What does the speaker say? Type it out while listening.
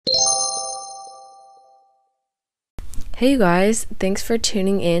Hey you guys, thanks for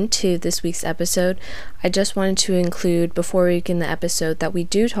tuning in to this week's episode. I just wanted to include before we begin the episode that we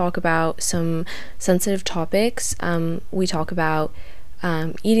do talk about some sensitive topics. We talk about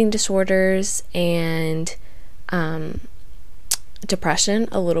eating disorders and depression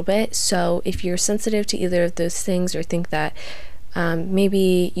a little bit. So if you're sensitive to either of those things or think that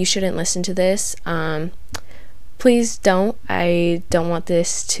maybe you shouldn't listen to this, please don't. I don't want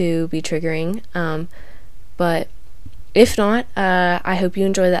this to be triggering. But if not, I hope you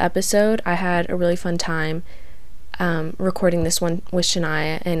enjoy the episode. I had a really fun time recording this one with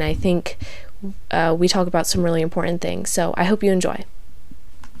Shania, and I think we talk about some really important things. So I hope you enjoy.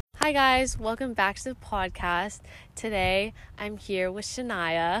 Hi guys, welcome back to the podcast. Today I'm here with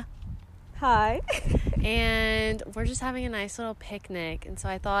Shania. Hi. And we're just having a nice little picnic, and so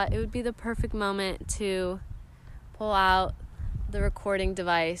I thought it would be the perfect moment to pull out the recording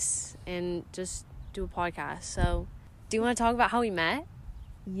device and just do a podcast. So do you want to talk about how we met?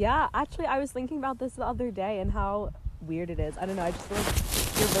 Yeah, actually, I was thinking about this the other day and how weird it is. I don't know, I just feel like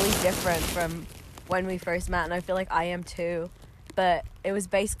you're really different from when we first met, and I feel like I am too. But it was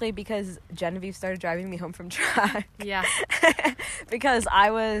basically because Genevieve started driving me home from track. Yeah. Because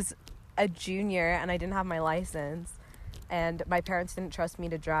I was a junior and I didn't have my license. And my parents didn't trust me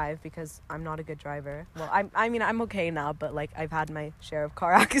to drive because I'm not a good driver. Well, I mean, I'm okay now, but, like, I've had my share of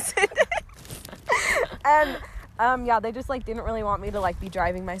car accidents. And they just didn't really want me to be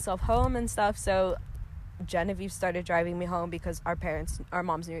driving myself home and stuff. So Genevieve started driving me home because our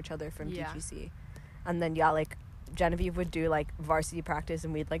moms knew each other from TGC. And then Genevieve would do varsity practice,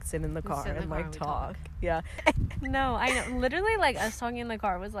 and we'd sit in the car and talk. Yeah. No, I know. Literally, us talking in the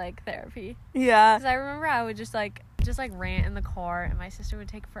car was therapy. Yeah. Because I remember I would just rant in the car, and my sister would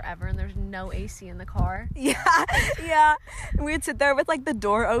take forever, and there was no AC in the car. Yeah. And we'd sit there with the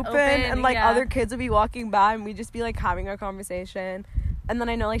door open and other kids would be walking by, and we'd just be having our conversation. And then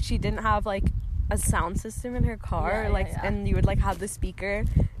I know she didn't have a sound system in her car, and you would have the speaker,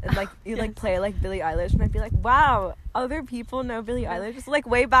 and you play Billie Eilish, and I'd be like, wow, other people know Billie Eilish. It's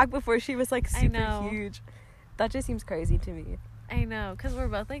way back before she was super huge. That just seems crazy to me. I know, because we're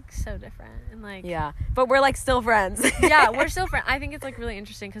both so different, and yeah, but we're still friends. Yeah, we're still friends. I think it's really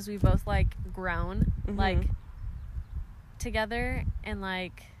interesting because we both grown together, and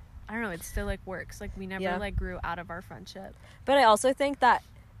I don't know, it still works. We never grew out of our friendship. But I also think that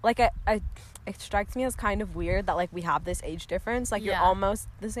it strikes me as kind of weird that we have this age difference. You're almost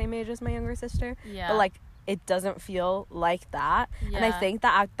the same age as my younger sister. Yeah. But it doesn't feel like that. Yeah. And I think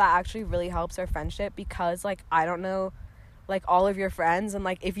that actually really helps our friendship because I don't know all of your friends, and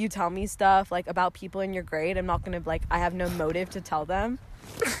if you tell me stuff about people in your grade, I'm not gonna I have no motive to tell them.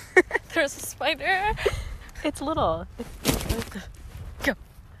 There's a spider. It's little. Go.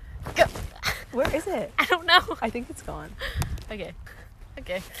 Where is it? I don't know. I think it's gone. Okay.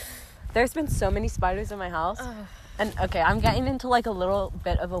 There's been so many spiders in my house. And okay, I'm getting into a little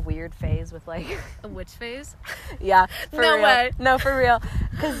bit of a weird phase with a witch phase? Yeah. No real. way. No, for real.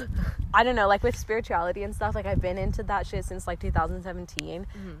 Because I don't know, with spirituality and stuff, I've been into that shit since 2017.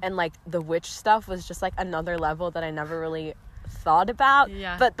 And the witch stuff was just another level that I never really thought about.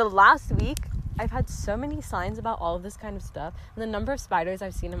 Yeah. But the last week, I've had so many signs about all of this kind of stuff. And the number of spiders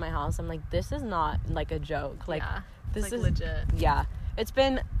I've seen in my house, I'm this is not a joke. Yeah, this is legit. Yeah. It's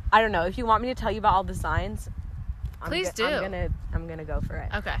been, I don't know, if you want me to tell you about all the signs, please do. I'm gonna go for it.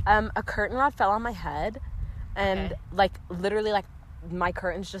 Okay. A curtain rod fell on my head, and literally my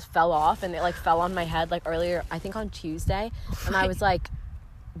curtains just fell off, and it fell on my head earlier, I think on Tuesday, and I was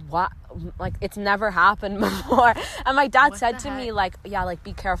what? It's never happened before. And my dad said to me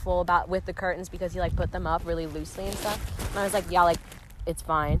be careful with the curtains because he put them up really loosely and stuff. And I was it's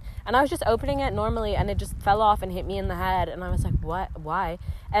fine. And I was just opening it normally, and it just fell off and hit me in the head, and I was what? Why?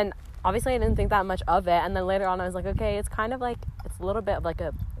 And obviously I didn't think that much of it, and then later on I was okay, it's kind of it's a little bit of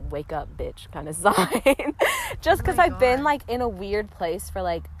a wake up bitch kind of sign. Just because I've been in a weird place for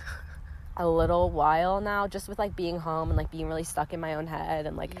a little while now, just with being home and being really stuck in my own head,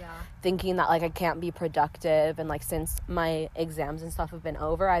 and thinking that I can't be productive, and since my exams and stuff have been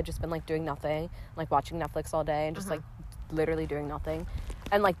over, I've just been doing nothing, watching Netflix all day and just literally doing nothing.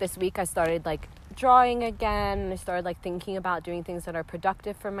 And this week I started drawing again, and I started thinking about doing things that are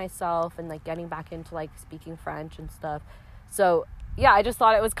productive for myself, and getting back into speaking French and stuff. So yeah, I just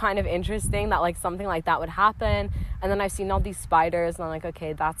thought it was kind of interesting that something like that would happen. And then I've seen all these spiders, and I'm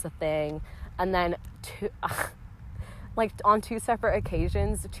okay, that's a thing. And then on two separate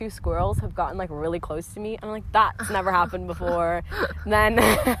occasions, 2 squirrels have gotten really close to me, and I'm that's never happened before. then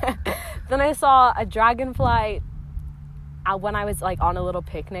I saw a dragonfly when I was on a little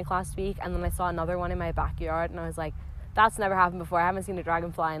picnic last week, and then I saw another one in my backyard, and I was That's never happened before. I haven't seen a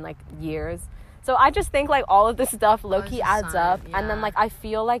dragonfly in like years. So I just think like all of this stuff low-key adds up. Yeah. And then like I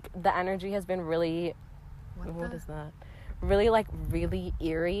feel like the energy has been really what is that? Really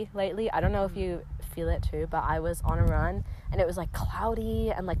eerie lately. I don't know if you feel it too, but I was on a run and it was like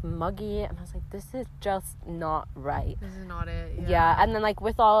cloudy and like muggy, and I was like, this is just not right. This is not it. Yeah. And then like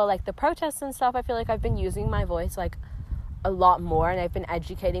with all like the protests and stuff, I feel like I've been using my voice like a lot more, and I've been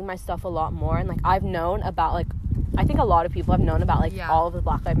educating myself a lot more, and like I've known about like, I think a lot of people have known about like all of the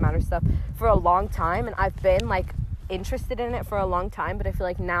Black Lives Matter stuff for a long time, and I've been like interested in it for a long time, but I feel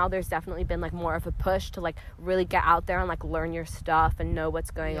like now there's definitely been like more of a push to like really get out there and like learn your stuff and know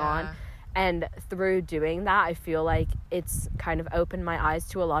what's going on. And through doing that, I feel like it's kind of opened my eyes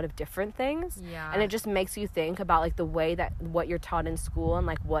to a lot of different things. And it just makes you think about like the way that what you're taught in school and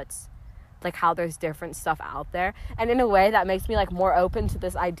like what's like how there's different stuff out there, and in a way that makes me like more open to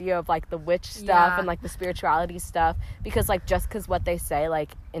this idea of like the witch stuff and like the spirituality stuff, because like just because what they say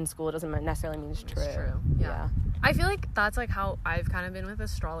like in school doesn't necessarily mean it's true. I feel like that's like how I've kind of been with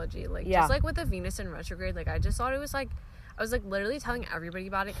astrology, like just like with the Venus in retrograde, like I just thought it was like, I was like literally telling everybody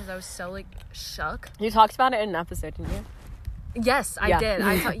about it because I was so like shook. You talked about it in an episode, didn't you? Yes, I did.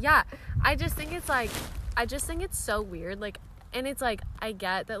 I just think it's so weird, like. And it's, like, I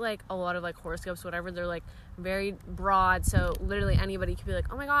get that, like, a lot of, like, horoscopes, whatever, they're, like, very broad. So, literally, anybody could be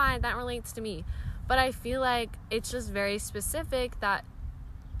like, oh, my God, that relates to me. But I feel like it's just very specific that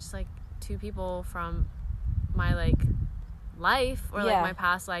just, like, two people from my, like, life or, like, my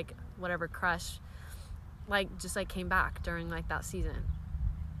past, like, whatever crush, like, just, like, came back during, like, that season.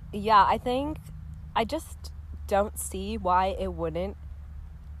 Yeah, I think I just don't see why it wouldn't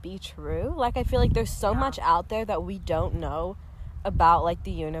be true. Like, I feel like there's so much out there that we don't know about, like,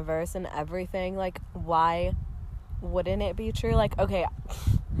 the universe and everything. Like, why wouldn't it be true? Like, okay,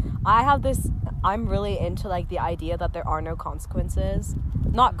 I'm really into, like, the idea that there are no consequences.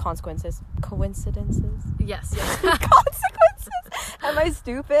 Not consequences, coincidences. Yes. Consequences. Am I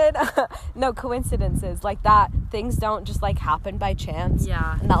stupid? No, coincidences. Like, that things don't just, like, happen by chance.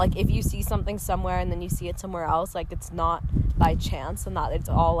 And that, like, if you see something somewhere and then you see it somewhere else, like, it's not by chance, and that it's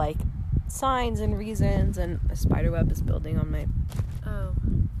all, like, signs and reasons. And a spider web is building on my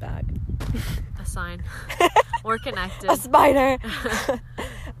bag. A sign. We're connected. A spider.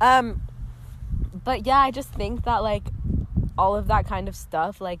 But yeah, I just think that, like, all of that kind of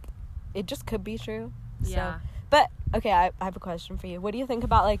stuff, like, it just could be true. So, but okay, I have a question for you. What do you think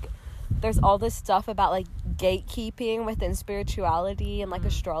about, like, there's all this stuff about, like, gatekeeping within spirituality and, like,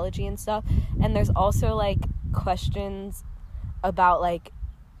 astrology and stuff, and there's also, like, questions about, like,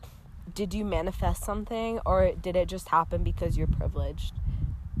 did you manifest something, or did it just happen because you're privileged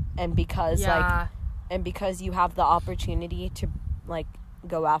and because like, and because you have the opportunity to, like,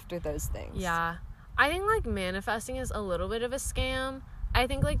 go after those things? I think, like, manifesting is a little bit of a scam. I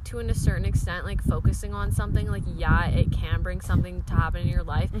think, like, to a certain extent, like, focusing on something, like, it can bring something to happen in your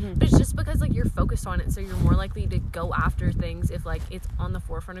life, but it's just because, like, you're focused on it, so you're more likely to go after things if, like, it's on the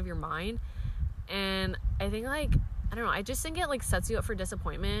forefront of your mind. And I think, like, I don't know, I just think it, like, sets you up for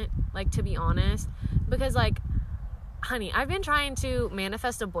disappointment, like, to be honest, because, like, honey, I've been trying to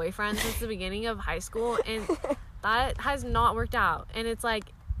manifest a boyfriend since the beginning of high school, and that has not worked out. And it's, like,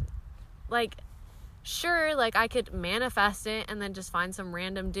 sure, like, I could manifest it and then just find some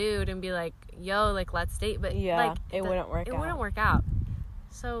random dude and be like, yo, like, let's date, but, like, it wouldn't work out.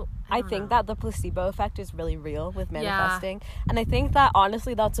 So, I think that the placebo effect is really real with manifesting. And I think that,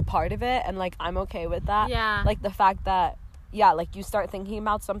 honestly, that's a part of it, and, like, I'm okay with that. Like, the fact that, like, you start thinking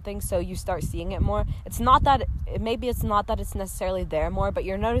about something, so you start seeing it more. It's not that it's necessarily there more, but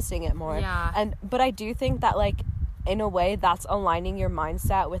you're noticing it more. But I do think that, like, in a way, that's aligning your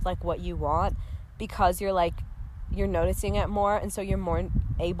mindset with, like, what you want, because you're, like, you're noticing it more, and so you're more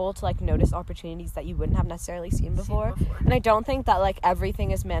able to, like, notice opportunities that you wouldn't have necessarily seen before. And I don't think that, like,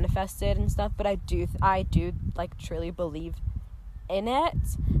 everything is manifested and stuff, but I do like, truly believe in it,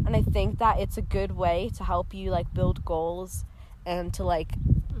 and I think that it's a good way to help you, like, build goals and to, like,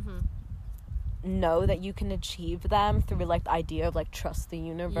 know that you can achieve them through, like, the idea of, like, trust the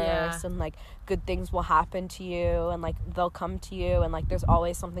universe, and, like, good things will happen to you, and, like, they'll come to you, and, like, there's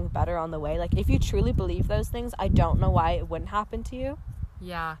always something better on the way. Like, if you truly believe those things, I don't know why it wouldn't happen to you.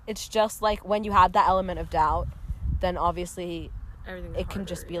 It's just, like, when you have that element of doubt, then obviously it can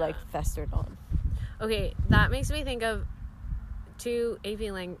just be, like, festered on. Okay, that makes me think of two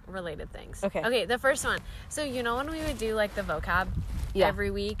AP Lang related things. Okay, the first one. So, you know when we would do, like, the vocab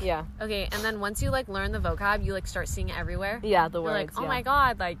every week? Okay, and then once you, like, learn the vocab, you, like, start seeing it evereverywhere? The You're words, like, oh my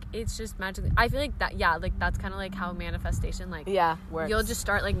God, like, it's just magically. I feel like that, like, that's kind of, like, how manifestation, like, works. You'll just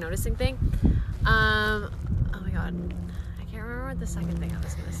start, like, noticing things. Oh my my god. I can't remember what the second thing I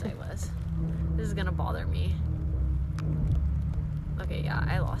was going to say was. This is going to bother me. Okay, yeah,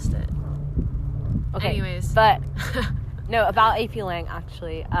 I lost it. Okay. Anyways. But, no, about AP Lang,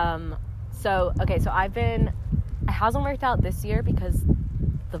 actually. So it hasn't worked out this year because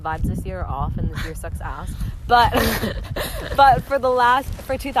the vibes this year are off and this year sucks ass. But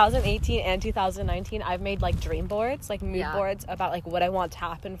for 2018 and 2019, I've made like dream boards, like mood boards about like what I want to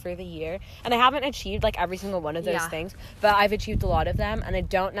happen for the year. And I haven't achieved like every single one of those things, but I've achieved a lot of them. And I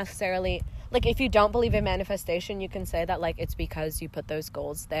don't necessarily, like, if you don't believe in manifestation, you can say that like it's because you put those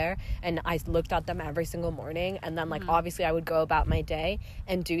goals there. And I looked at them every single morning, and then like obviously I would go about my day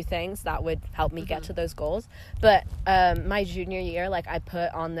and do things that would help me get to those goals. But my junior year, like, I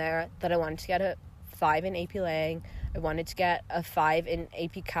put on there that I wanted to get a 5 in AP Lang. I wanted to get a 5 in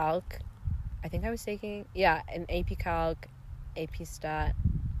AP Calc. I think I was taking an AP Calc, AP Stat.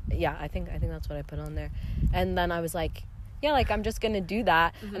 Yeah, I think that's what I put on there. And then I was like, yeah, like, I'm just gonna do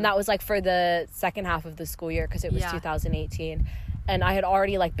that. And that was like for the second half of the school year, because it was 2018, and I had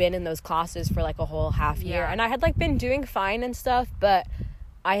already like been in those classes for like a whole half year, and I had like been doing fine and stuff, but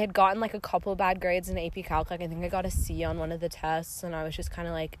I had gotten like a couple bad grades in AP Calc. Like, I think I got a C on one of the tests, and I was just kind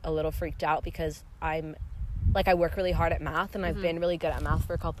of like a little freaked out because I work really hard at math, and I've been really good at math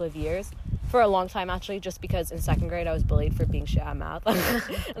for a couple of years. For a long time, actually, just because in second grade I was bullied for being shit at math.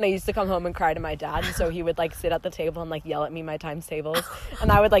 And I used to come home and cry to my dad, and so he would like sit at the table and like yell at me my times tables,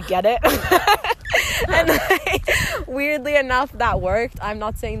 and I would like get it. And like, weirdly enough, that worked. I'm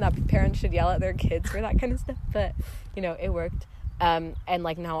not saying that parents should yell at their kids for that kind of stuff, but you know, it worked. And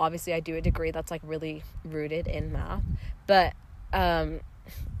like now obviously I do a degree that's like really rooted in math, but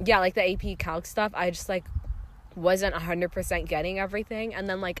like the AP Calc stuff, I just like wasn't 100% getting everything. And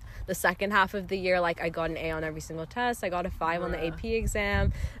then like the second half of the year, like I got an A on every single test. I got a 5 on the AP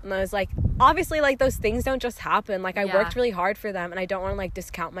exam, and I was like, obviously like those things don't just happen. Like I worked really hard for them, and I don't want to like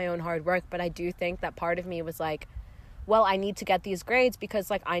discount my own hard work, but I do think that part of me was like, well, I need to get these grades because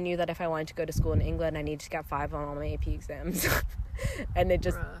like I knew that if I wanted to go to school in England, I needed to get 5 on all my AP exams. And it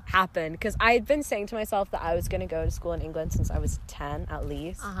just happened because I had been saying to myself that I was going to go to school in England since I was 10 at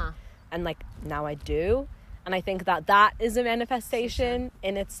least. And like now I do. And I think that is a manifestation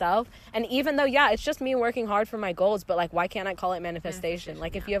in itself. And even though, it's just me working hard for my goals, but like, why can't I call it manifestation?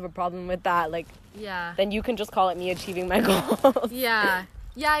 Like, if you have a problem with that, like, then you can just call it me achieving my goals. Yeah,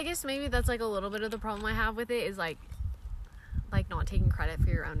 I guess maybe that's like a little bit of the problem I have with it is like not taking credit for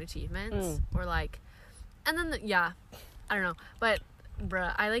your own achievements or like, and then I don't know, but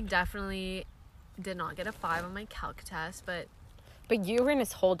bruh, I like definitely did not get a 5 on my calc test, but you were in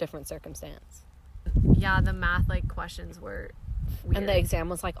this whole different circumstance. The math like questions were weird. And the exam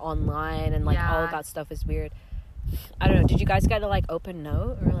was like online, and like all of that stuff is weird. I don't know, did you guys get a like open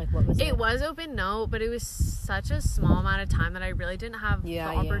note, or like what was it? It was open note, but it was such a small amount of time that I really didn't have the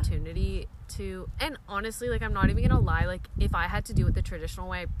opportunity to, and honestly, like, I'm not even gonna lie, like, if I had to do it the traditional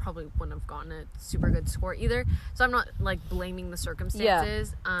way, I probably wouldn't have gotten a super good score either. So I'm not like blaming the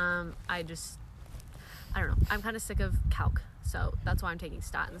circumstances. I don't know, I'm kind of sick of calc, so that's why I'm taking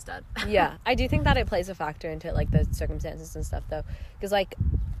stat instead. I do think that it plays a factor into like the circumstances and stuff though, because like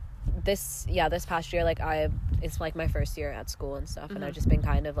this past year, like it's like my first year at school and stuff, and I've just been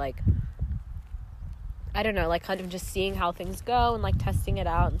kind of like, I don't know, like kind of just seeing how things go and like testing it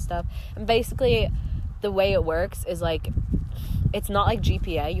out and stuff. And basically the way it works is like, it's not like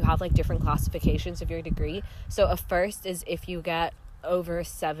GPA. You have like different classifications of your degree. So a first is if you get over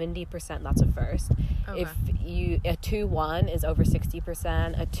 70%, that's a first. Okay. If a 2-1 is over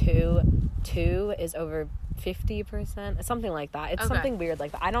 60%, a 2-2 is over 50%, something like that. It's something weird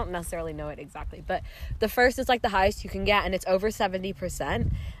like that. I don't necessarily know it exactly, but the first is like the highest you can get, and it's over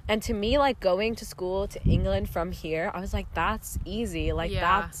 70%. And to me, like, going to school to England from here, I was like, that's easy. Like,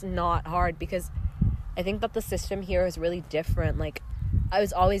 that's not hard, because I think that the system here is really different. Like, I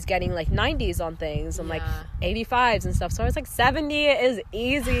was always getting like 90s on things and like 85s and stuff, so I was like, 70 is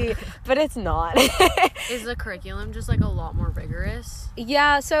easy. But it's not. Is the curriculum just like a lot more rigorous?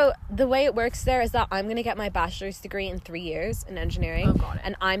 So the way it works there is that I'm gonna get my bachelor's degree in 3 years in engineering,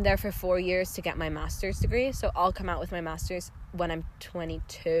 and I'm there for 4 years to get my master's degree. So I'll come out with my master's when I'm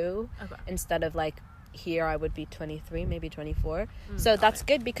 22 instead of like here I would be 23, maybe 24. So that's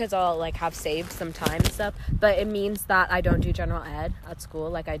good, because I'll like have saved some time and stuff. But it means that I don't do general ed at school.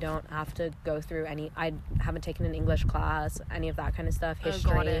 Like, I don't have to go through I haven't taken an English class, any of that kind of stuff,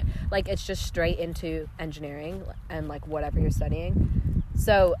 history. Like, it's just straight into engineering and like whatever you're studying.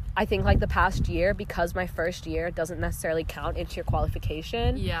 So I think like the past year, because my first year doesn't necessarily count into your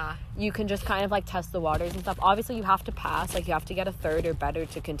qualification, you can just kind of like test the waters and stuff. Obviously you have to pass, like you have to get a third or better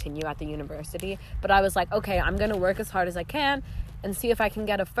to continue at the university. But I was like, okay, I'm gonna work as hard as I can and see if I can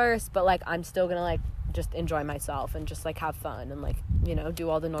get a first, but like I'm still gonna like just enjoy myself and just like have fun and like, you know, do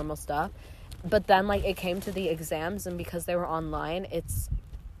all the normal stuff. But then like it came to the exams, and because they were online, it's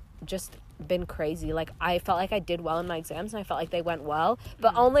just been crazy. Like I felt like I did well in my exams, and I felt like they went well,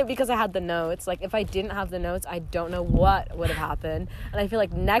 but only because I had the notes. Like if I didn't have the notes, I don't know what would have happened. And I feel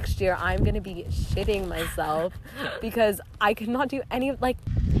like next year I'm gonna be shitting myself because I could not do any like.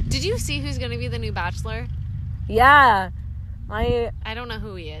 Did you see who's gonna be the new Bachelor? Yeah, I don't know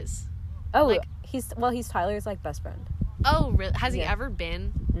who he is. Oh, like, he's Tyler's like best friend. Oh, really? Has he ever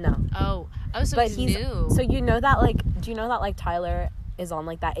been? No. Oh, so but he's new. So you know that like, do you know that like Tyler is on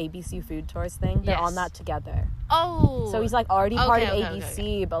like that ABC Food Tours thing? They're on that together. Oh. So he's like already part of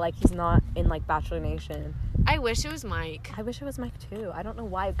ABC, but like he's not in like Bachelor Nation. I wish it was Mike. I wish it was Mike too. I don't know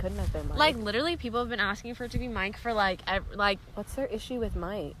why it couldn't have been Mike. Like literally, people have been asking for it to be Mike for like What's their issue with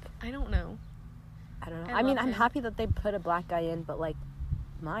Mike? I don't know. I mean, I'm happy that they put a black guy in, but like,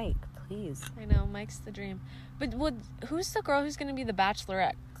 Mike, please. I know, Mike's the dream. But who's the girl who's gonna be the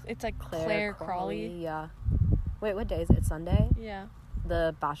Bachelorette? It's like Claire Crawley. Yeah. Wait, what day is it? It's Sunday? Yeah.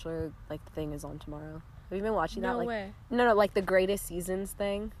 The Bachelor like thing is on tomorrow. Have you been watching that? No way. No, like the greatest seasons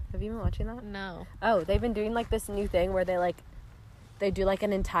thing. Have you been watching that? No. Oh, they've been doing like this new thing where they do like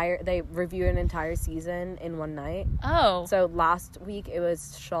they review an entire season in one night. Oh. So last week it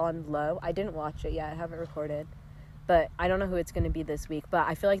was Sean Lowe. I didn't watch it yet. I haven't recorded. But I don't know who it's going to be this week. But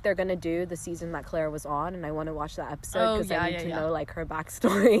I feel like they're going to do the season that Claire was on, and I want to watch that episode because I need to know like her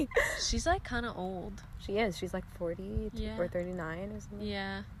backstory. She's like kind of old. She is. She's like 40 or 39 or something.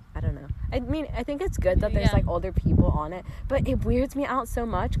 Yeah. I don't know. I mean, I think it's good that there's like older people on it, but it weirds me out so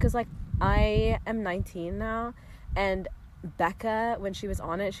much because like I am 19 now, and Becca, when she was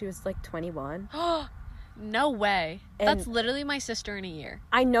on it, she was like 21. No way. And that's literally my sister in a year.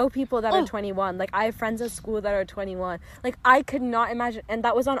 I know people that are 21. Like I have friends at school that are 21. Like I could not imagine. And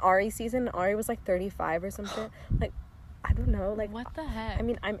that was on Ari's season. Ari was like 35 or something. Like I don't know. Like what the heck? I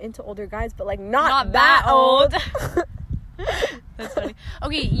mean, I'm into older guys, but like not that old. That's funny.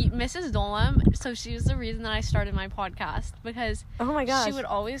 Okay, Mrs. Dolam, so she was the reason that I started my podcast, because oh my gosh, she would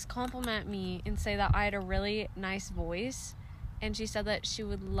always compliment me and say that I had a really nice voice, and she said that she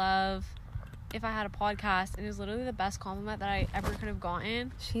would love if I had a podcast, and it was literally the best compliment that I ever could have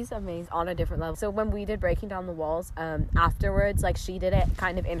gotten. She's amazing on a different level. So when we did Breaking Down the Walls, afterwards, like she did it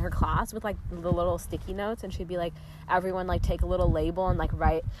kind of in her class with like the little sticky notes, and she'd be like, everyone like take a little label and like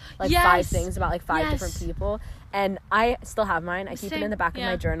write like 5 things about like 5 different people. And I still have mine. I keep it in the back of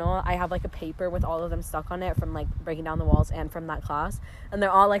my journal. I have like a paper with all of them stuck on it from like Breaking Down the Walls and from that class, and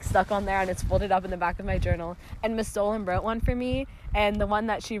they're all like stuck on there, and it's folded up in the back of my journal. And Miss Dolan wrote one for me, and the one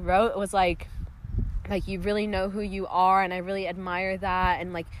that she wrote was like you really know who you are, and I really admire that,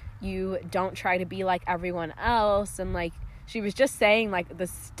 and like you don't try to be like everyone else. And like she was just saying like the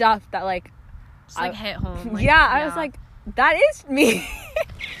stuff that like just like hit home. Like, I was like, that is me.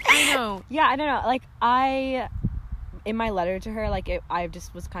 I know. Yeah, I don't know. Like in my letter to her, like I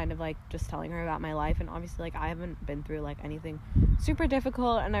just was kind of like just telling her about my life, and obviously like I haven't been through like anything super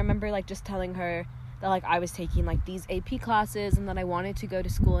difficult. And I remember like just telling her that like I was taking like these AP classes, and that I wanted to go to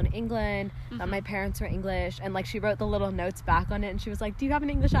school in England, that my parents were English, and like she wrote the little notes back on it, and she was like, do you have an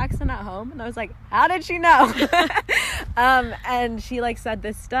English accent at home? And I was like, how did she know? And she like said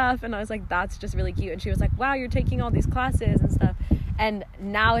this stuff, and I was like, that's just really cute. And she was like, wow, you're taking all these classes and stuff. And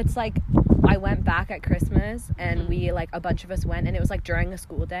now it's like I went back at Christmas, and we like a bunch of us went, and it was like during a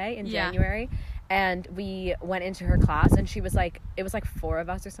school day in January, and we went into her class, and she was like, it was like 4 of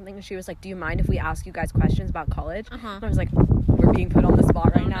us or something, and she was like, do you mind if we ask you guys questions about college? And I was like, we're being put on the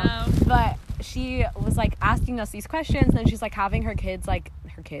spot right now. No. But she was like asking us these questions, and she's like having her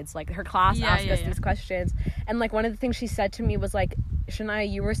class ask us these questions. And like one of the things she said to me was like,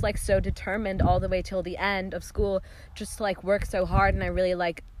 Shania, you were like so determined all the way till the end of school just to like work so hard, and I really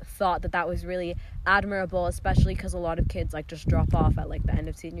like thought that was really admirable, especially because a lot of kids like just drop off at like the end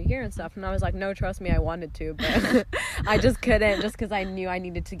of senior year and stuff. And I was like, no, trust me, I wanted to, but I just couldn't, just because I knew I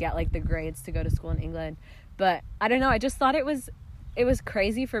needed to get like the grades to go to school in England. But I don't know, I just thought it was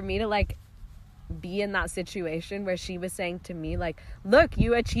crazy for me to like be in that situation where she was saying to me like, look,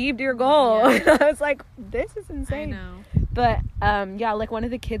 you achieved your goal. And I was like, this is insane. I know. But like one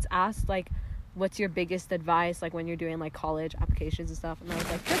of the kids asked like, what's your biggest advice, like, when you're doing, like, college applications and stuff? And I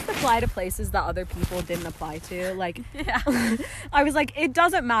was like, just apply to places that other people didn't apply to. Like, I was like, it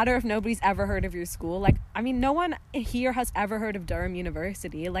doesn't matter if nobody's ever heard of your school. Like, I mean, no one here has ever heard of Durham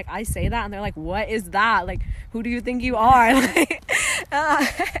University. Like, I say that and they're like, what is that? Like, who do you think you are? Like,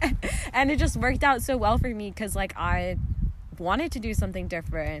 and it just worked out so well for me because, like, I wanted to do something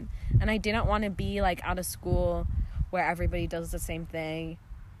different, and I didn't want to be, like, at a school where everybody does the same thing.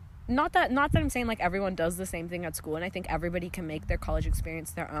 Not that I'm saying, like, everyone does the same thing at school, and I think everybody can make their college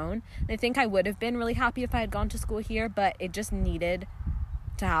experience their own. And I think I would have been really happy if I had gone to school here, but it just needed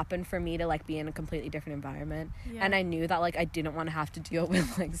to happen for me to, like, be in a completely different environment. And I knew that, like, I didn't want to have to deal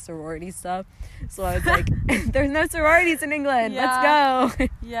with, like, sorority stuff. So I was like, there's no sororities in England. Let's go.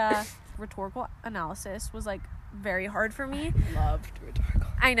 Rhetorical analysis was, like, very hard for me. Loved rhetorical.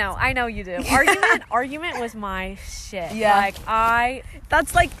 I know you do. Argument was my shit. Yeah. Like,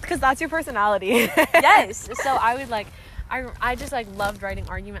 that's, like, because that's your personality. Yes. So I would, like, I just, like, loved writing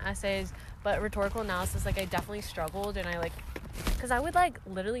argument essays, but rhetorical analysis, like, I definitely struggled, and I, like, because I would, like,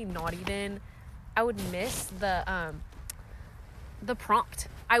 literally not even, I would miss the prompt.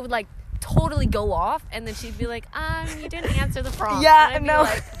 I would, like, totally go off, and then she'd be like, you didn't answer the prompt. Yeah, and I'd be no.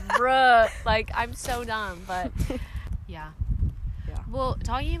 like, bruh, like, I'm so dumb. But yeah. Well,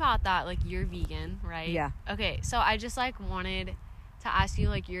 talking about that, like, you're vegan, right? Yeah. Okay, so I just, like, wanted to ask you,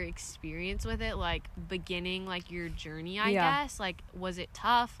 like, your experience with it, like, beginning, like, your journey, I guess. Like, was it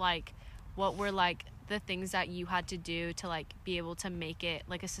tough? Like, what were, like, the things that you had to do to, like, be able to make it,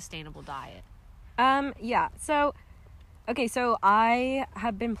 like, a sustainable diet? Yeah. So, okay, so I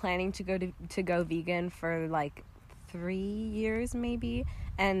have been planning to go vegan for, like, 3 years maybe,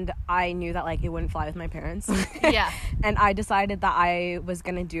 and I knew that, like, it wouldn't fly with my parents. Yeah. And I decided that I was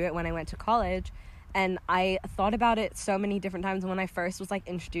gonna do it when I went to college, and I thought about it so many different times. When I first was, like,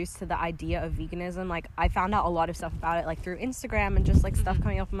 introduced to the idea of veganism, like, I found out a lot of stuff about it, like, through Instagram and just, like, stuff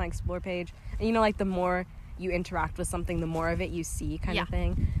coming up on my Explore page. And, you know, like, the more you interact with something, the more of it you see, kind of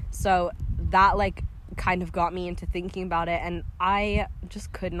thing. So that, like, kind of got me into thinking about it, and I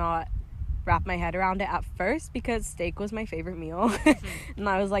just could not wrap my head around it at first because steak was my favorite meal. And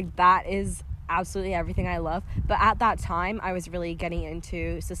I was like, that is absolutely everything I love. But at that time, I was really getting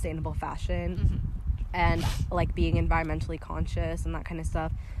into sustainable fashion and, like, being environmentally conscious and that kind of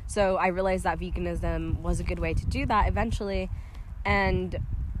stuff. So I realized that veganism was a good way to do that eventually. And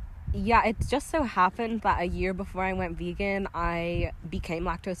yeah, it just so happened that a year before I went vegan, I became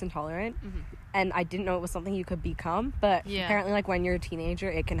lactose intolerant. And I didn't know it was something you could become, but apparently, like, when you're a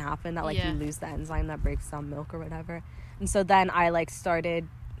teenager, it can happen that, like, you lose the enzyme that breaks down milk or whatever. And so then I, like, started,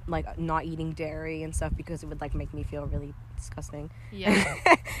 like, not eating dairy and stuff because it would, like, make me feel really disgusting. Yeah.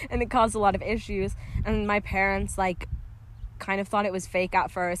 And it caused a lot of issues. And my parents, like, kind of thought it was fake at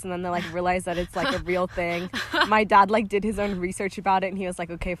first, and then they, like, realized that it's, like, a real thing. My dad, like, did his own research about it, and he was like,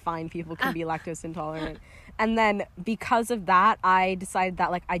 okay, fine, people can be lactose intolerant. And then because of that, I decided that,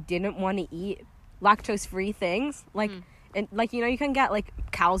 like, I didn't want to eat lactose free things, like and, like, you know, you can get, like,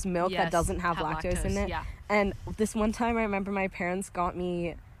 cow's milk that doesn't have lactose in it. And this one time I remember my parents got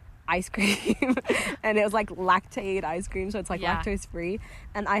me ice cream and it was, like, lactate ice cream, so it's, like, lactose free,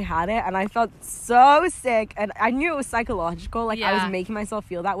 and I had it and I felt so sick, and I knew it was psychological, like, I was making myself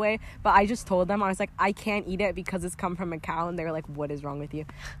feel that way, but I just told them, I was like, I can't eat it because it's come from a cow, and they were like, what is wrong with you?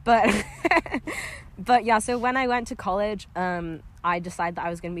 But but yeah, so when I went to college, I decided that I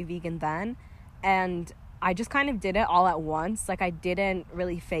was gonna be vegan then, and I just kind of did it all at once. Like, I didn't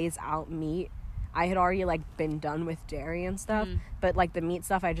really phase out meat. I had already, like, been done with dairy and stuff, but, like, the meat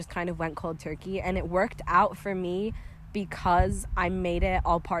stuff, I just kind of went cold turkey, and it worked out for me because I made it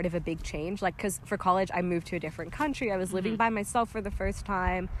all part of a big change. Like, because for college, I moved to a different country. I was living by myself for the first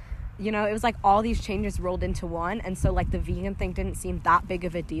time. You know, it was, like, all these changes rolled into one, and so, like, the vegan thing didn't seem that big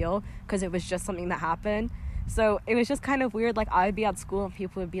of a deal because it was just something that happened. So it was just kind of weird. Like, I'd be at school and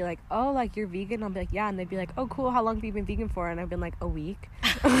people would be like, oh, like, you're vegan? I'll be like, yeah. And they'd be like, oh, cool, how long have you been vegan for? And I've been like, a week.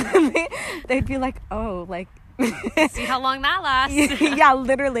 They'd be like, oh, like, see how long that lasts. Yeah,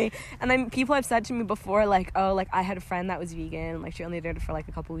 literally. And then people have said to me before, like, oh, like, I had a friend that was vegan, like, she only did it for, like,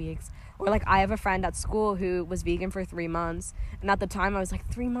 a couple weeks. Or, like, I have a friend at school who was vegan for 3 months, and at the time I was like,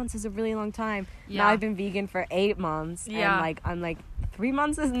 3 months is a really long time. Now I've been vegan for 8 months, and, like, I'm like, 3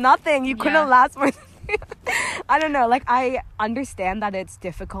 months is nothing. You couldn't last more than I don't know, like, I understand that it's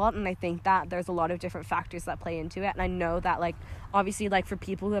difficult, and I think that there's a lot of different factors that play into it, and I know that, like, obviously, like, for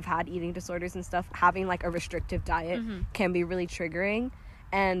people who have had eating disorders and stuff, having, like, a restrictive diet can be really triggering.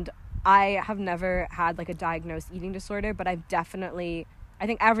 And I have never had, like, a diagnosed eating disorder, but I've definitely, I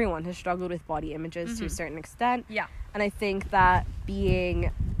think everyone has struggled with body images to a certain extent. And I think that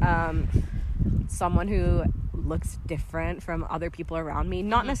being someone who looks different from other people around me,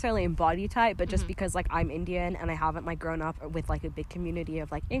 not necessarily in body type, but just because like I'm Indian and I haven't like grown up with like a big community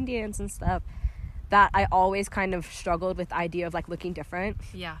of like Indians and stuff, that I always kind of struggled with the idea of like looking different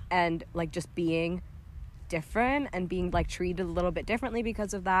and like just being different and being like treated a little bit differently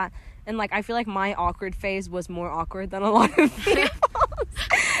because of that. And like I feel like my awkward phase was more awkward than a lot of people's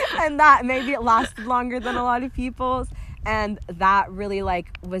and that maybe it lasted longer than a lot of people's, and that really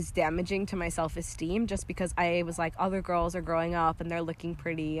like was damaging to my self-esteem, just because I was like, other girls are growing up and they're looking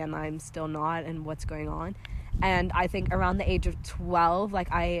pretty and I'm still not, and what's going on. And I think around the age of 12,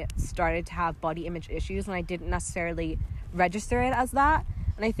 like I started to have body image issues, and I didn't necessarily register it as that.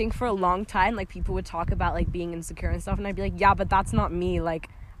 And I think for a long time, like people would talk about like being insecure and stuff, and I'd be like, yeah, but that's not me, like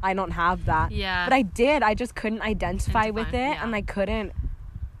I don't have that. But I did, I just couldn't identify with it, and I couldn't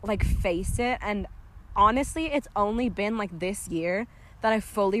like face it. And honestly, it's only been like this year that I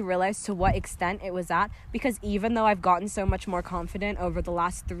fully realized to what extent it was at, because even though I've gotten so much more confident over the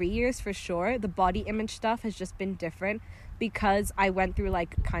last 3 years, for sure, the body image stuff has just been different, because I went through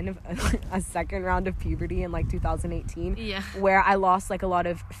like kind of a second round of puberty in like 2018 where I lost like a lot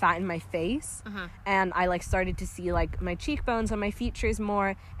of fat in my face, and I like started to see like my cheekbones and my features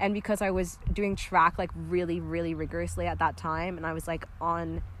more. And because I was doing track like really rigorously at that time, and I was like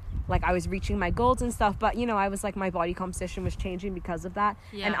on like I was reaching my goals and stuff, but you know, I was like, my body composition was changing because of that,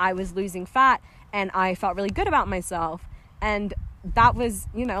 and I was losing fat, and I felt really good about myself, and that was,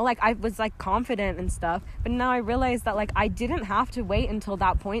 you know, like I was like confident and stuff. But now I realized that like I didn't have to wait until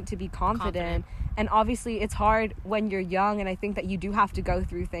that point to be confident. And obviously it's hard when you're young, and I think that you do have to go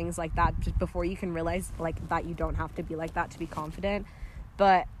through things like that just before you can realize like that you don't have to be like that to be confident.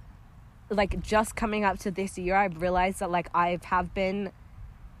 But like just coming up to this year, I've realized that like I have been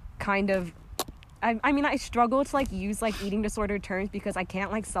kind of, I mean, I struggle to like use like eating disorder terms, because I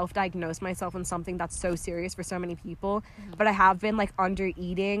can't like self-diagnose myself on something that's so serious for so many people. But I have been like under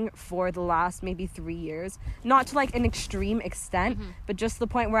eating for the last maybe 3 years, not to like an extreme extent, but just the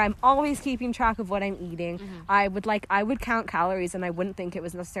point where I'm always keeping track of what I'm eating. I would count calories, and I wouldn't think it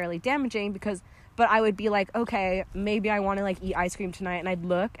was necessarily damaging, but I would be like, okay, maybe I want to like eat ice cream tonight, and I'd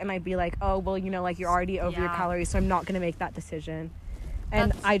look and I'd be like, oh well, you know, like you're already over your calories, so I'm not gonna make that decision.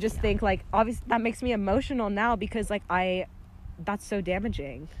 And I just think like, obviously that makes me emotional now, because like that's so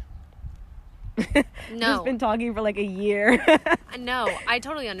damaging. No. I've been talking for like a year. No, I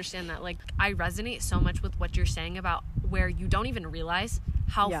totally understand that. Like I resonate so much with what you're saying about where you don't even realize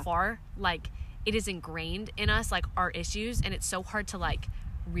how far like it is ingrained in us, like our issues, and it's so hard to like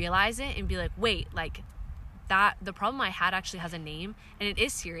realize it and be like, wait, like that the problem I had actually has a name, and it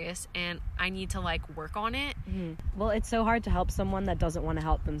is serious, and I need to like work on it. Well, it's so hard to help someone that doesn't want to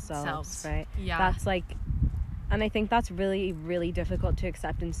help themselves, right? That's like, and I think that's really difficult to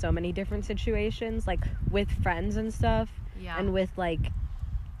accept in so many different situations, like with friends and stuff, and with like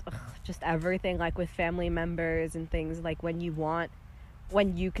just everything, like with family members and things, like when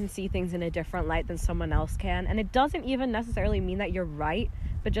you can see things in a different light than someone else can. And it doesn't even necessarily mean that you're right,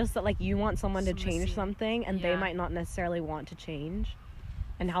 but just that like you want someone to change something, and they might not necessarily want to change,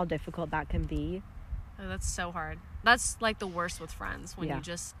 and how difficult that can be. Oh, that's so hard. That's like the worst with friends, when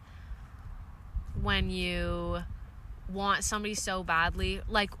when you want somebody so badly,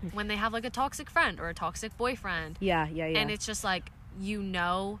 like when they have like a toxic friend or a toxic boyfriend. And it's just like, you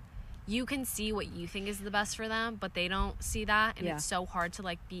know, you can see what you think is the best for them, but they don't see that, and it's so hard to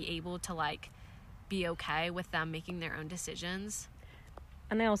like be able to like be okay with them making their own decisions.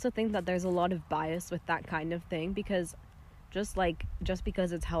 And I also think that there's a lot of bias with that kind of thing, because just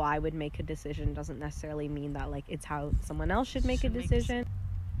because it's how I would make a decision doesn't necessarily mean that like it's how someone else should make a decision.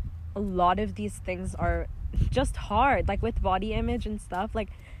 A lot of these things are just hard, like with body image and stuff. Like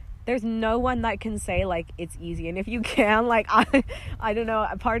there's no one that can say like it's easy, and if you can, like I don't know,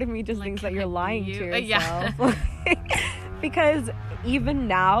 part of me just like, thinks that you're lying to yourself. Because even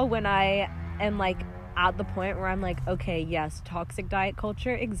now, when I am like at the point where I'm like, okay, yes, toxic diet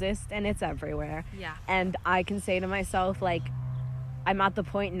culture exists and it's everywhere, and I can say to myself, like, I'm at the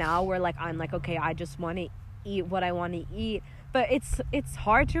point now where like I'm like, okay, I just want to eat what I want to eat. But it's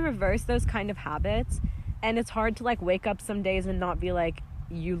hard to reverse those kind of habits, and it's hard to like wake up some days and not be like,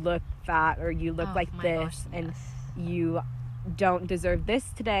 you look fat, or you look like this, and you don't deserve this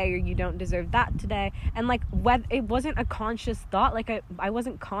today, or you don't deserve that today. And like, it wasn't a conscious thought, like I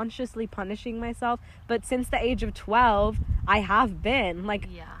wasn't consciously punishing myself, but since the age of 12 I have been like,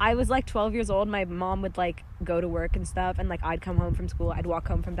 I was like 12 years old, my mom would like go to work and stuff, and like I'd come home from school, I'd walk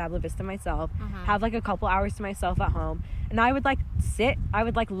home from Dabla Vista myself, have like a couple hours to myself at home, and I would like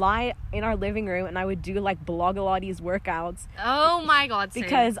lie in our living room and I would do like Blogilates workouts. Oh my god, same.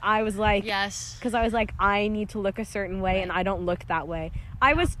 Because I was like, yes, because I was like, I need to look a certain way, and I don't look that way.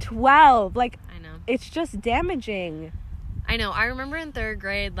 I was 12. Like, I know, it's just damaging. I know. I remember in 3rd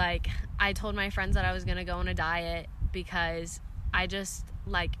grade, like, I told my friends that I was gonna go on a diet because I just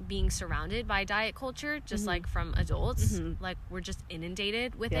like being surrounded by diet culture, just like from adults. Like, we're just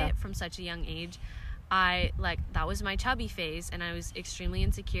inundated with it from such a young age. I like, that was my chubby phase, and I was extremely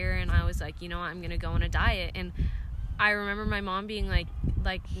insecure, and I was like, you know what, I'm gonna go on a diet. And I remember my mom being like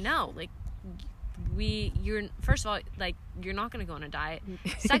no, like, you're first of all, like, you're not gonna go on a diet.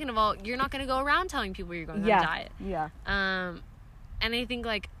 Second of all, you're not gonna go around telling people you're going on a diet. And I think,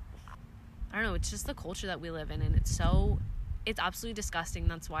 like, I don't know, it's just the culture that we live in, and it's absolutely disgusting.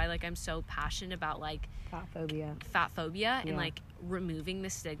 That's why, like, I'm so passionate about, like, fat phobia and like removing the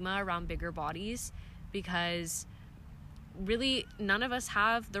stigma around bigger bodies, because really none of us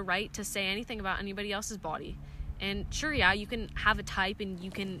have the right to say anything about anybody else's body. And sure, yeah, you can have a type and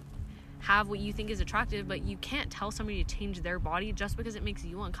you can have what you think is attractive, but you can't tell somebody to change their body just because it makes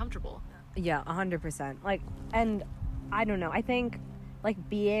you uncomfortable. 100%. Like, and I don't know, I think, like,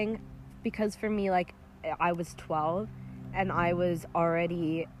 because for me, like, I was 12 and I was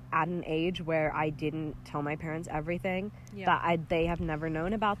already at an age where I didn't tell my parents everything, that they have never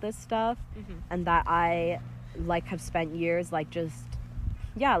known about this stuff, and that I, like, have spent years, like, just,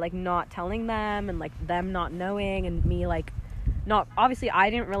 like, not telling them, and, like, them not knowing, and me, like, not, obviously I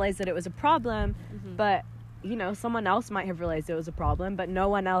didn't realize that it was a problem, but, you know, someone else might have realized it was a problem, but no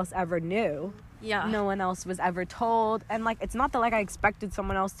one else ever knew. No one else was ever told. And, like, it's not that, like, I expected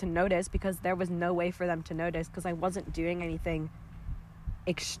someone else to notice, because there was no way for them to notice, because I wasn't doing anything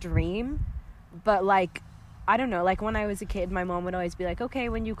extreme. But, like, I don't know, like, when I was a kid, my mom would always be like, okay,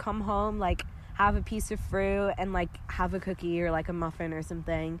 when you come home, like, have a piece of fruit and, like, have a cookie or, like, a muffin or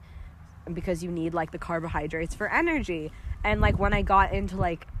something, because you need, like, the carbohydrates for energy. And, like, when I got into,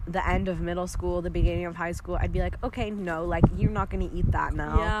 like, the end of middle school, the beginning of high school, I'd be like, okay, no, like, you're not gonna eat that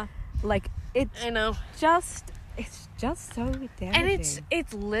now. Like, it's, I know, it's just so damaging. And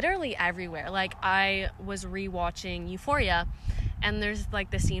it's literally everywhere. Like, I was rewatching Euphoria, and there's,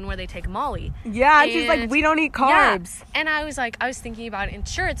 like, the scene where they take Molly. Yeah, and she's like, we don't eat carbs. Yeah. And I was thinking about it, and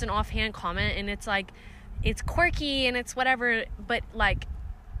sure, it's an offhand comment, and it's, like, it's quirky, and it's whatever, but, like,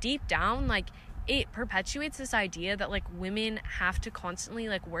 deep down, like, it perpetuates this idea that, like, women have to constantly,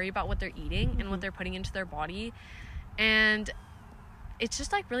 like, worry about what they're eating and what they're putting into their body, and it's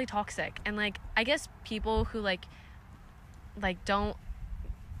just, like, really toxic. And, like, I guess people who, like don't,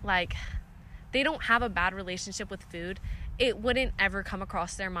 like, they don't have a bad relationship with food, it wouldn't ever come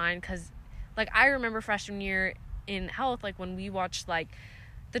across their mind, because, like, I remember freshman year in health, like, when we watched, like,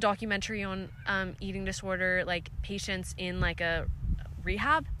 the documentary on eating disorder, like, patients in, like, a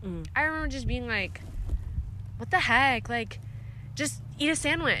rehab, I remember just being like, what the heck, like, just eat a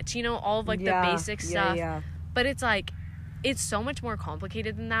sandwich, you know, all of, like, the basic stuff. But it's, like, it's so much more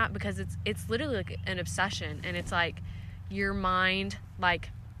complicated than that, because it's literally, like, an obsession, and it's, like, your mind,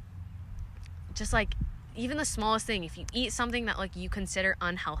 like, just, like, even the smallest thing, if you eat something that, like, you consider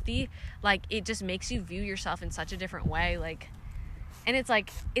unhealthy, like, it just makes you view yourself in such a different way, like, and it's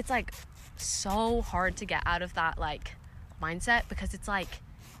like so hard to get out of that, like, mindset, because it's, like,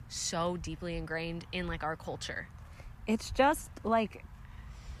 so deeply ingrained in, like, our culture. It's just, like,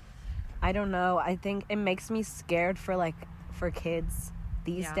 I don't know, I think it makes me scared for, like, for kids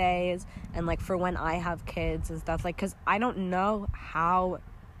these days, and, like, for when I have kids and stuff, like, because I don't know how,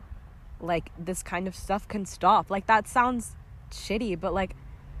 like, this kind of stuff can stop. Like, that sounds shitty, but, like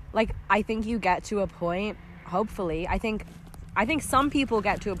I think you get to a point, hopefully, I think some people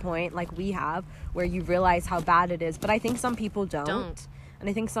get to a point, like we have, where you realize how bad it is, but I think some people don't. And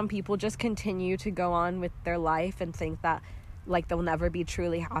I think some people just continue to go on with their life and think that, like, they'll never be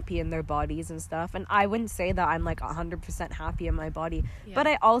truly happy in their bodies and stuff. And I wouldn't say that I'm, like, 100% happy in my body, but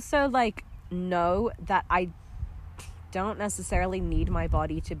I also, like, know that I don't necessarily need my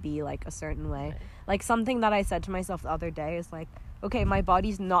body to be, like, a certain way. Like, something that I said to myself the other day is, like, okay, my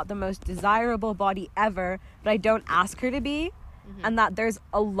body's not the most desirable body ever, but I don't ask her to be, and that there's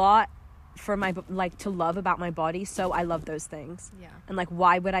a lot for my, like, to love about my body, so I love those things. And, like,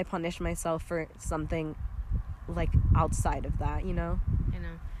 why would I punish myself for something, like, outside of that, you know? I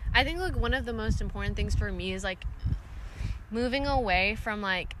know. I think, like, one of the most important things for me is, like, moving away from,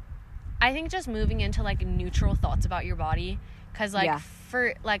 like, I think just moving into, like, neutral thoughts about your body, because, like,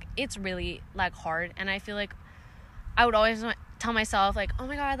 for, like, it's really, like, hard, and I feel like I would always tell myself, like, oh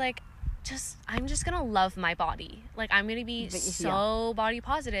my god, like, I'm just gonna love my body. Like, I'm gonna be so body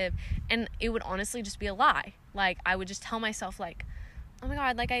positive. And it would honestly just be a lie. Like, I would just tell myself, like, oh my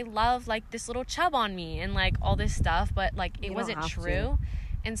God, like, I love, like, this little chub on me and, like, all this stuff. But, like, it wasn't true.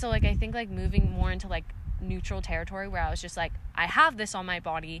 And so, like, I think, like, moving more into, like, neutral territory where I was just like, I have this on my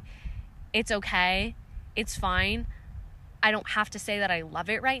body. It's okay. It's fine. I don't have to say that I love